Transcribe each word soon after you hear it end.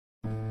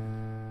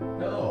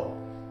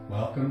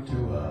Welcome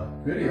to a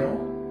video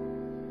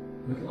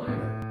with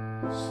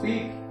Lyman.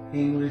 Speak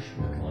English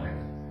with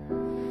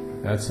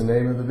Lyman. That's the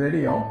name of the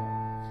video.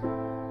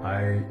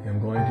 I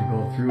am going to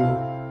go through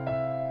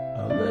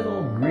a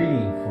little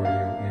greeting for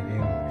you in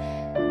English.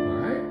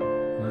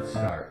 Alright, let's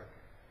start.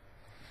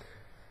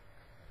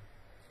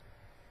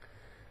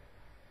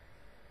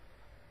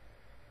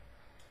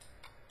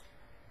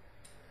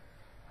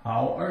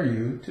 How are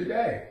you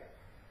today?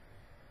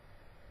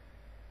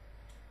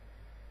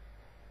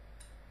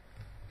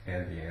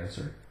 And the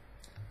answer,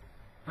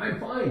 I'm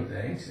fine,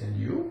 thanks. And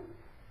you?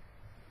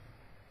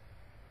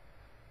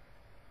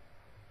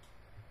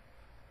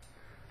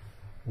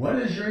 What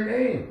is your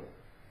name?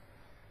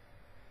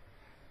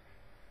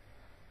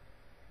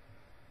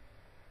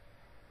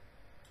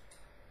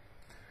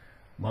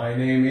 My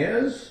name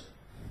is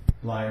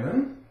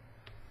Lyman.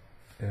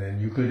 And then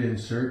you could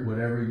insert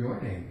whatever your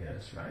name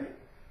is, right?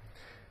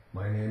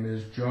 My name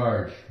is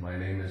George. My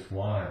name is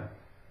Juan.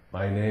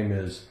 My name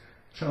is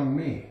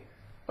Chungmi.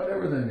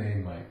 Whatever the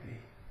name might be.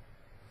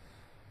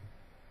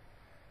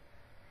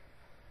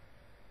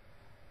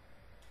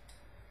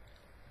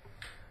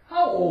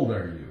 How old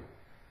are you?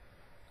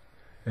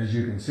 As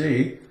you can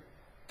see,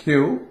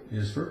 Q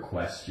is for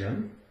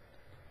question,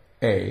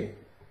 A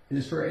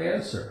is for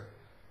answer.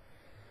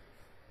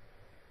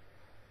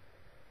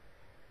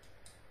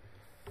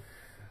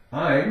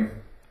 I'm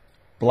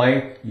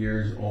blank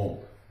years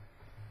old.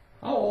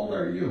 How old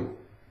are you?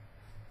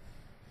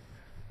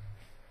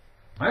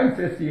 I'm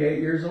 58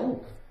 years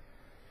old.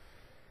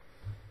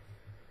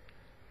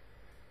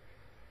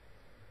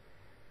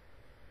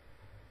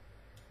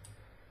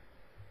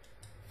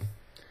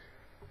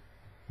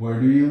 Where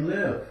do you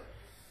live?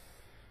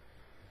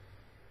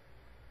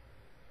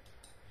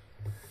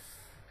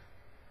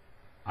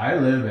 I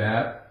live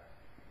at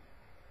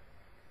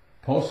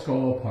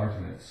Postco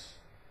Apartments.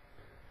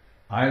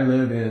 I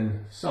live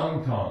in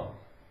Songtong.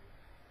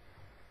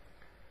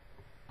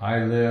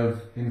 I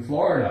live in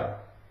Florida.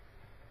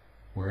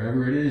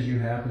 Wherever it is you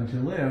happen to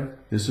live,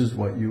 this is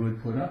what you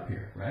would put up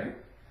here, right?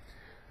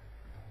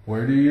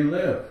 Where do you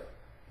live?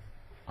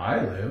 I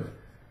live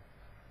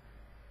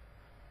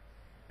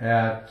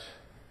at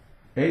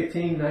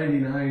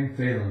 1899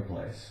 Phelan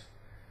Place.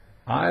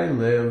 I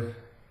live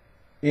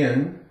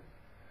in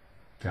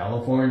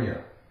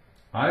California.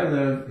 I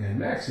live in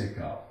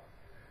Mexico.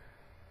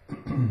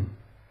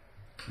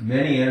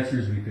 Many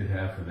answers we could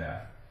have for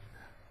that.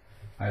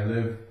 I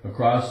live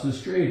across the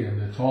street in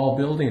the tall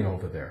building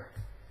over there.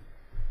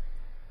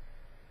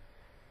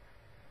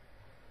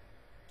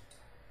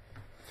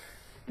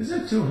 Is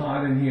it too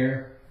hot in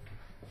here?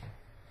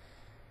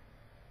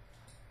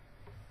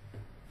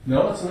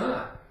 No, it's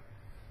not.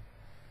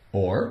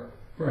 Or,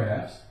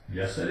 perhaps,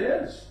 yes it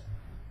is.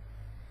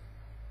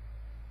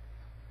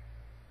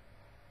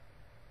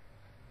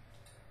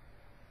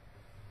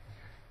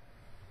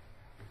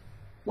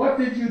 What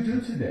did you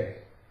do today?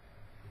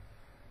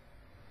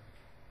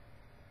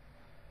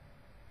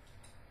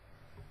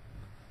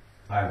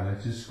 I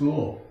went to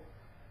school.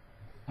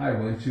 I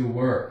went to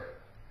work.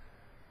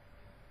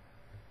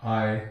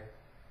 I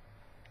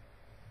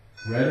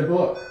read a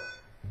book.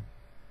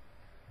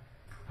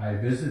 I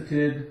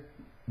visited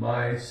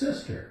my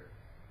sister.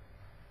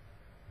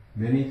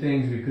 Many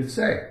things we could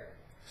say.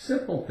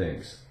 Simple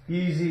things.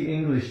 Easy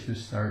English to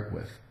start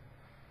with.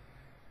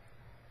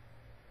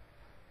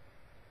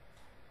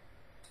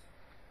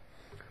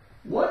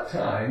 What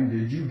time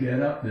did you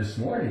get up this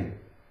morning?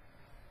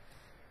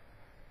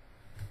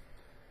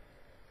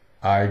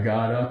 I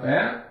got up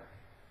at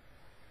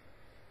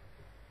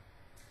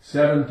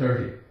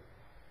 7:30.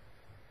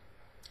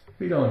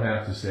 We don't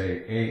have to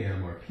say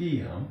a.m. or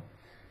p.m.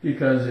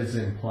 because it's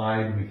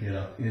implied we get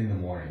up in the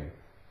morning.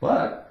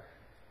 But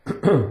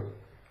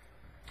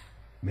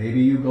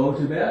maybe you go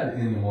to bed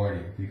in the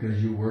morning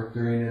because you work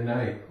during the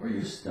night or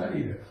you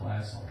studied a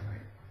class all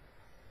night.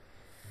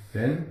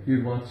 Then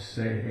you'd want to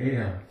say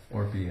a.m.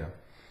 or p.m.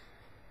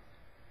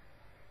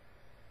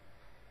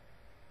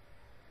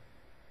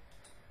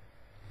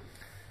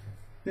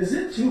 Is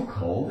it too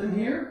cold in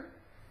here?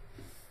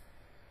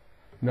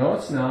 No,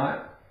 it's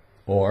not.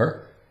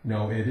 Or,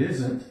 no, it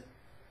isn't.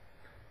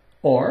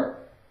 Or,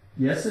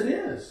 yes, it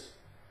is.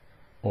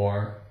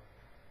 Or,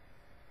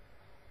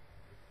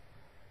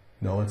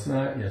 no, it's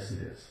not. Yes, it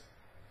is.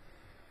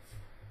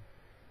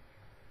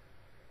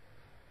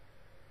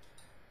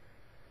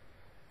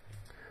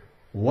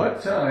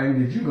 What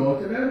time did you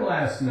go to bed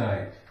last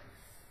night?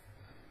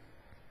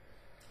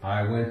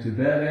 I went to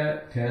bed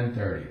at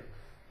 10:30.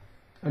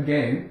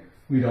 Again,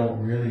 we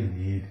don't really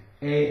need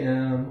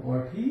a.m.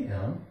 or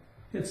p.m.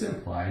 It's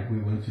implied we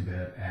went to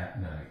bed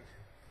at night.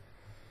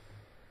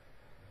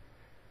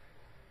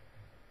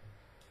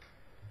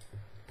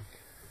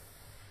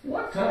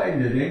 What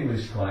time did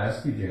English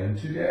class begin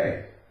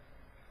today?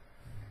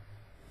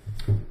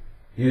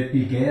 It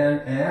began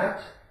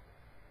at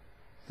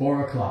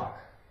 4 o'clock,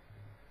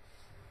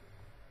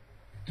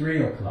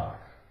 3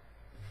 o'clock,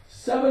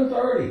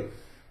 7:30.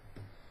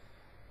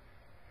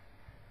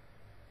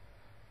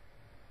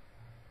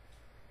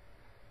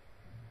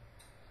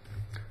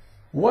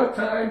 What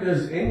time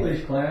does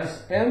English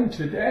class end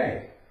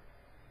today?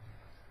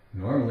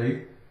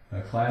 Normally,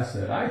 a class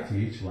that I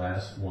teach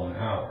lasts 1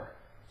 hour.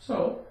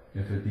 So,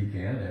 if it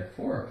began at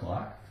 4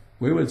 o'clock,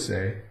 we would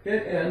say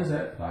it ends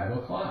at 5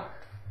 o'clock.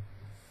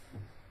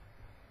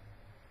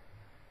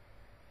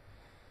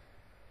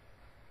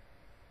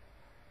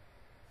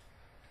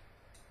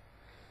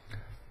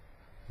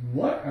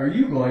 What are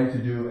you going to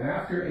do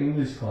after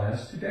English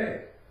class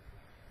today?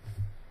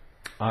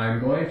 I'm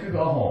going to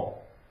go home.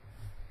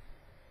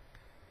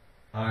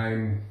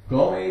 I'm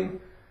going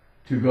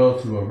to go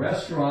to a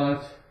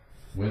restaurant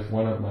with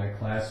one of my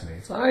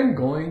classmates. I'm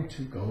going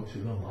to go to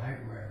the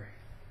library.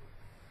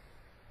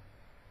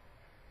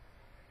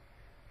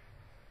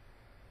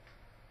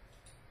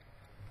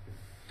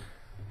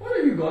 What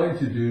are you going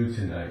to do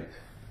tonight?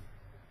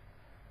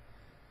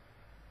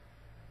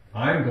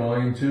 I'm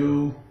going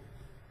to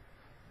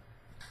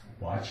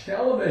watch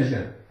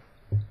television.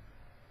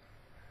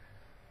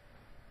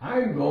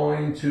 I'm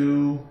going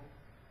to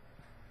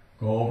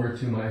go over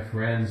to my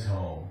friend's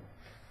home.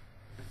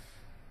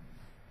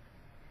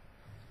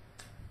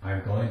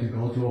 I'm going to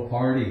go to a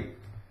party.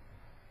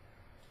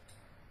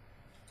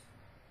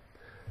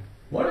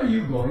 What are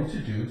you going to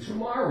do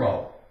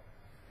tomorrow?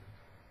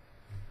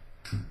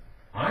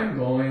 I'm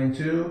going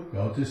to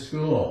go to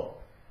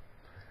school.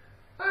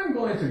 I'm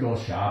going to go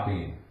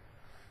shopping.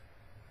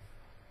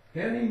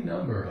 Any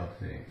number of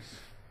things.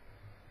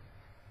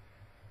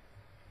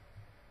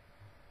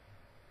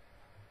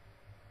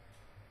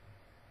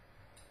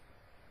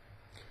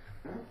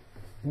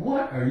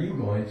 What are you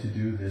going to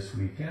do this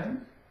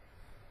weekend?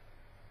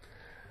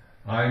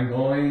 I'm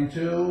going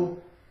to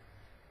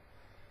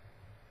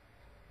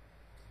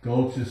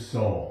go to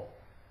Seoul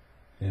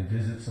and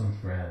visit some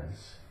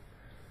friends.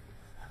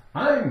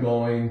 I'm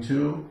going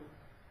to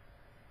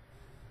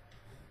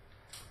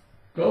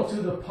go to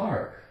the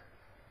park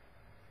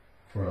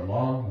for a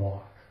long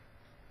walk.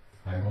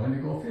 I'm going to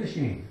go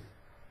fishing.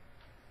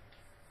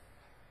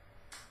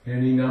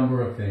 Any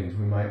number of things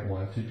we might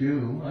want to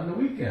do on the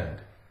weekend.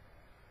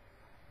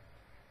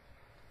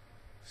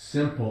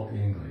 Simple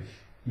English,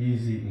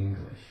 easy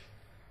English.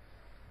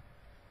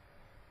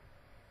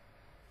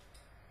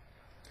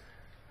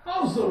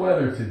 How's the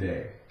weather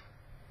today?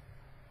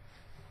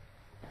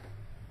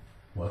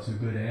 What's a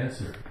good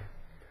answer?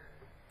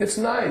 It's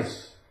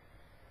nice.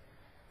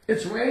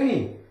 It's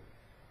rainy.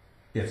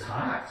 It's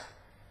hot.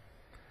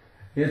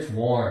 It's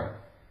warm.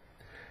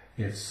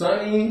 It's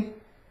sunny.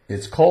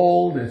 It's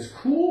cold. It's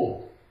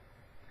cool.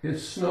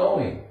 It's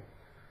snowing.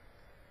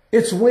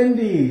 It's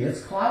windy.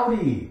 It's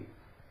cloudy.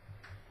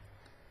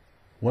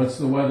 What's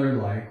the weather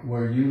like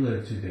where you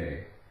live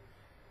today?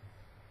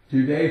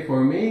 Today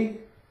for me,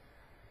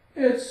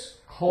 it's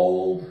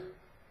cold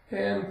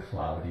and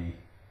cloudy.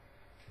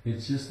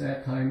 It's just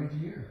that time of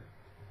year.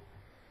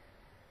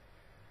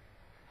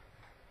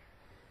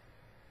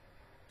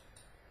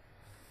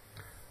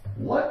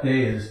 What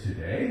day is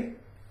today?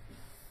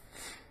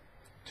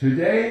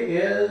 Today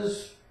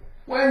is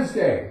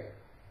Wednesday.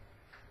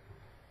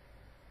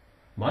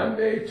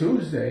 Monday,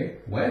 Tuesday,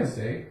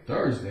 Wednesday,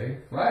 Thursday,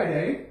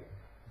 Friday.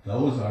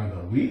 Those are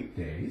the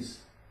weekdays.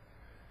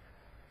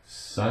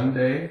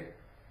 Sunday,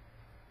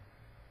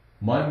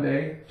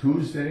 Monday,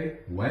 Tuesday,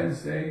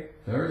 Wednesday,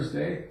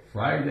 Thursday,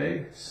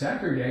 Friday,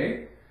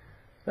 Saturday.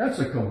 That's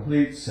a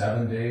complete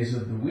 7 days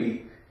of the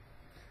week.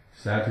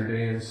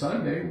 Saturday and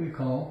Sunday we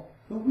call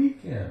the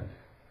weekend.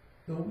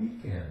 The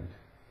weekend.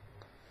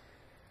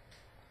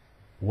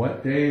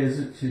 What day is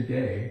it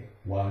today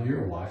while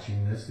you're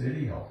watching this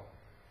video?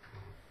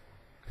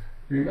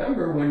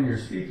 Remember when you're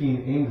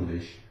speaking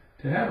English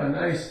to have a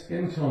nice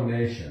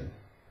intonation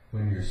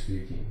when you're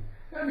speaking.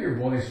 Have your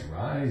voice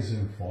rise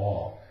and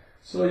fall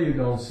so you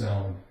don't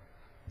sound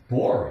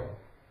boring,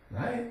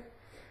 right?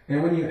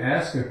 And when you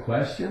ask a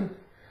question,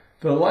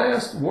 the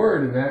last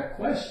word in that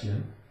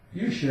question,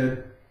 you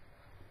should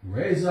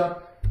raise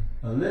up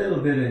a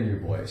little bit in your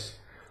voice.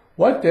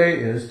 What day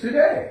is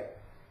today?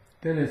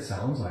 Then it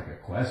sounds like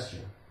a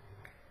question.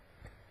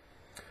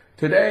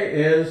 Today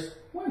is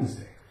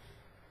Wednesday.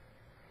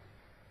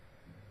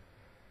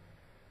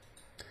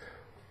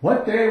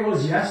 What day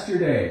was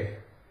yesterday?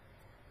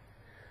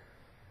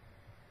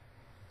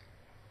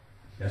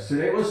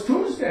 Yesterday was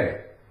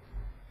Tuesday.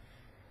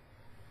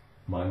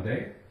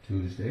 Monday,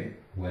 Tuesday,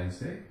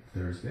 Wednesday,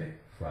 Thursday,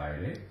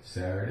 Friday,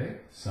 Saturday,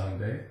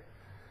 Sunday.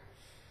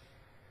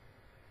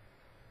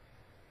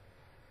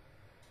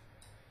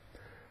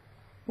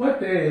 What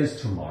day is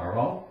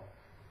tomorrow?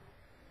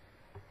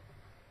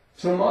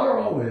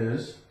 Tomorrow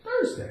is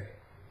Thursday.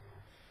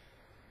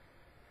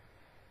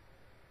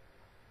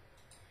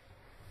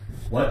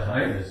 What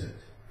time is it?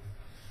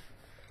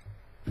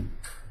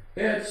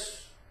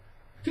 It's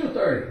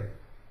 2:30.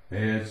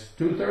 It's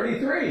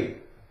 2:33.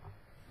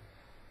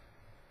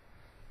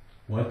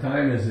 What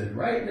time is it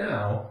right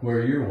now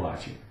where you're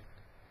watching?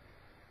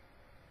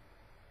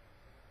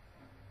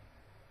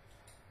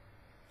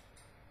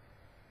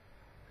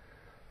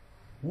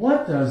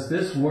 What does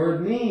this word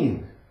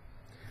mean?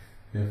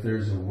 If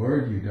there's a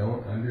word you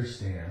don't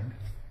understand,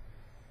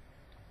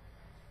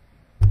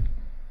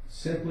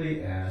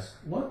 simply ask,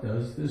 what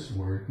does this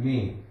word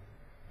mean?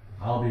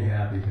 I'll be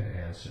happy to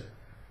answer.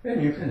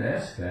 And you can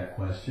ask that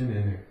question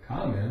in the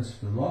comments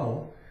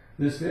below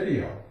this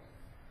video.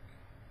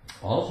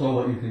 Also,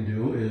 what you can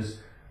do is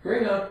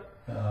bring up,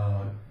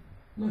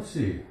 let's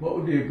see, what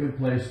would be a good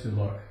place to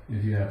look?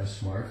 If you have a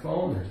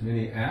smartphone, there's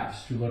many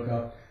apps to look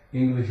up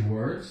English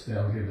words.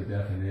 That'll give a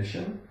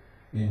definition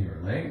in your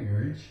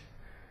language.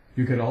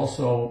 You could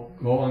also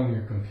go on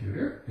your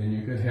computer and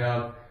you could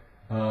have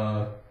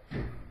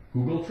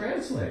Google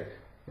Translate,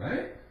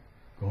 right?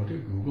 Go to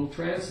Google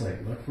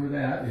Translate. Look for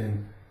that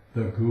in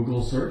the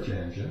Google search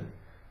engine.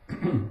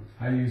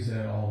 I use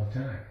that all the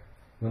time.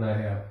 When I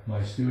have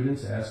my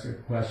students ask a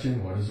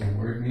question, what does a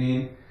word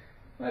mean?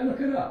 I look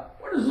it up.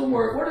 What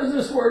does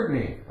this word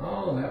mean?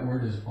 Oh, that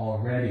word is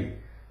already.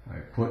 I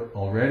put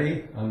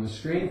already on the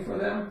screen for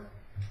them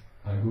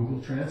on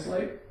Google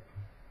Translate,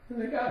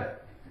 and they got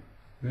it.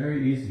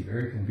 Very easy,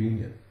 very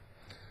convenient.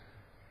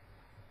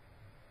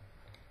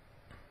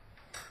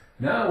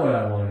 Now what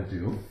I want to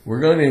do, we're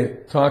going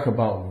to talk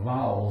about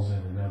vowels in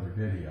another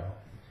video.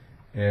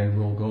 And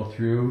we'll go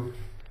through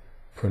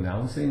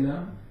pronouncing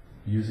them,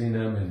 using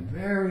them in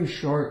very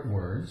short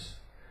words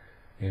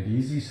and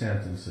easy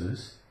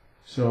sentences.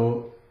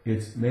 So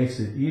it makes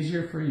it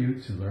easier for you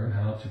to learn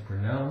how to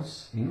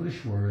pronounce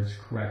English words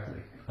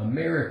correctly.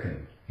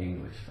 American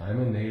English.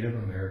 I'm a native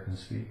American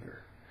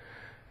speaker.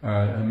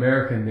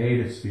 American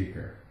native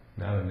speaker,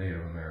 not a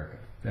Native American.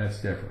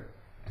 That's different.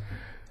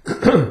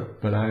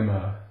 But I'm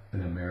an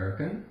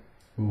American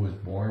who was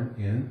born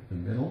in the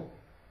Middle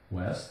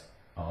West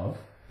of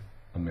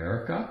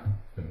America,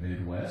 the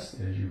Midwest,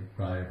 as you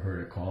probably have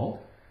heard it called.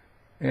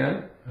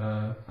 And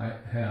I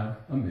have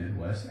a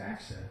Midwest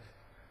accent,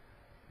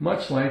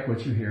 much like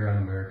what you hear on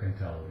American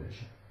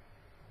television.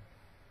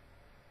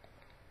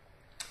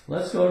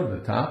 Let's go to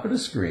the top of the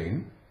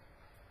screen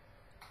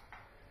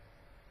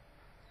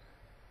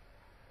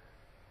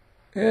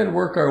and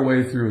work our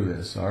way through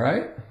this, all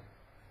right?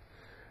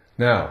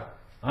 Now,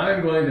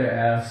 I'm going to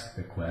ask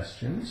the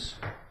questions.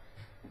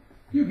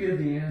 You give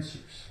the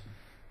answers.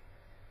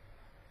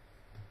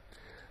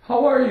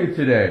 How are you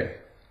today?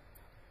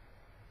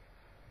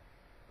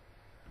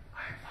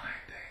 I'm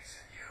fine, thanks,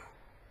 and you?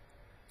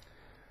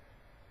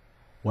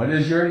 What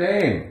is your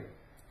name?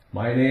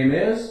 My name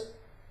is?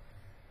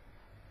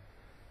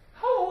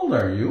 How old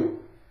are you?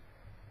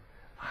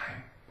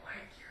 I'm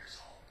blank years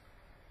old.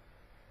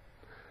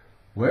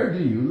 Where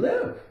do you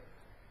live?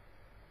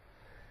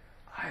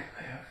 I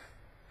live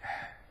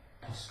at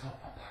Posco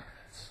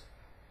Apartments.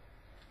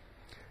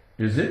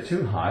 Is it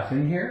too hot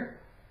in here?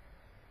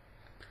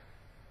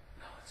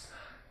 No, it's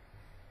not.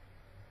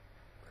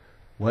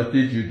 What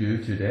did you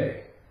do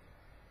today?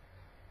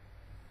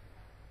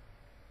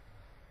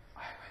 I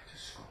went to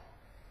school.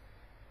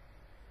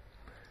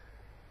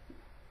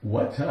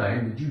 What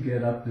time did you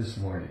get up this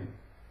morning?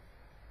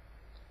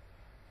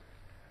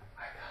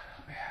 I got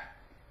up at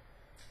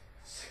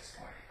 6:45.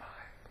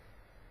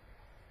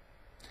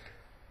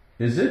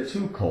 Is it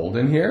too cold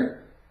in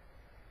here?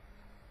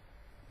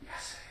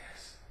 Yes, it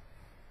is.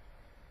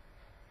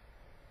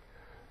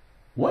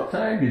 What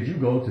time did you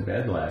go to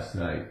bed last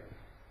night?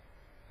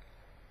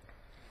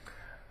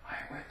 I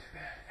went to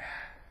bed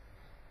at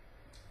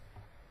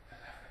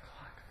 11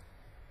 o'clock.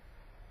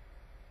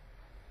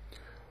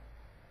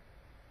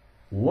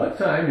 What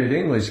time did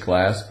English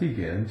class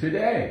begin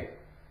today?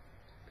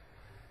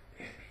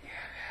 It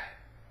began at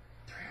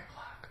 3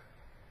 o'clock.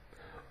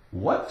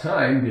 What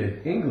time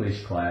did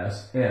English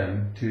class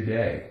end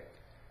today?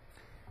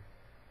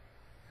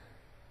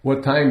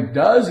 What time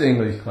does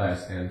English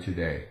class end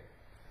today?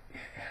 It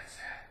ends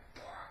at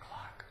 4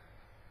 o'clock.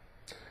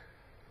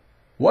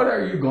 What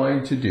are you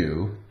going to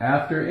do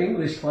after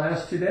English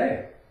class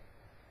today?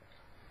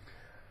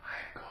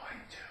 I'm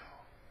going to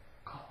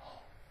go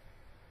home.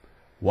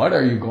 What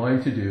are you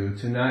going to do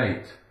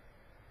tonight?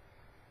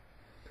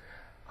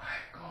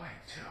 I'm going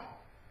to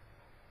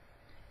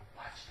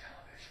watch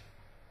television.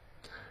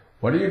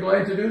 What are you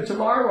going to do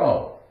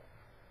tomorrow?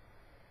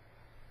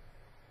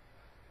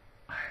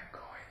 I'm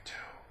going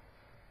to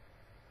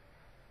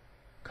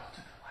go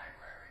to the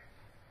library.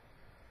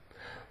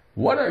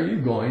 What are you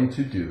going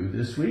to do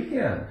this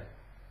weekend?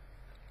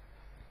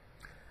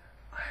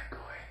 I'm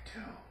going to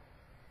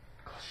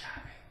go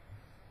shopping.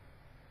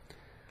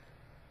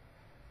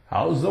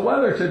 How's the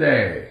weather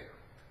today?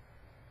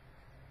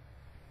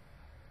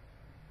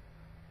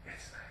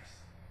 It's nice.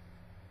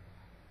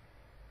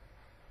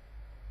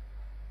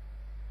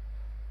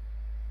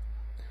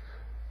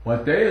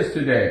 What day is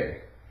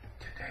today?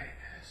 Today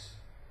is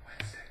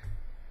Wednesday.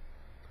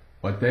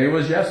 What day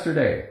was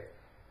yesterday?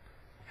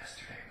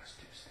 Yesterday was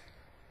Tuesday.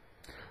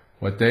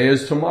 What day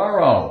is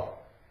tomorrow?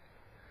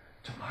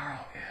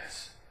 Tomorrow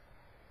is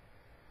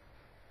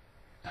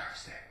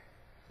Thursday.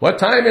 What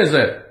time is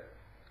it?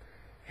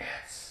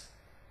 It's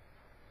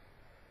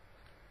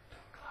 2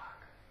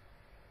 o'clock.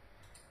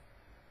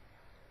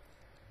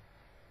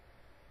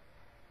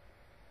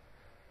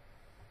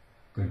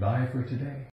 Goodbye for today.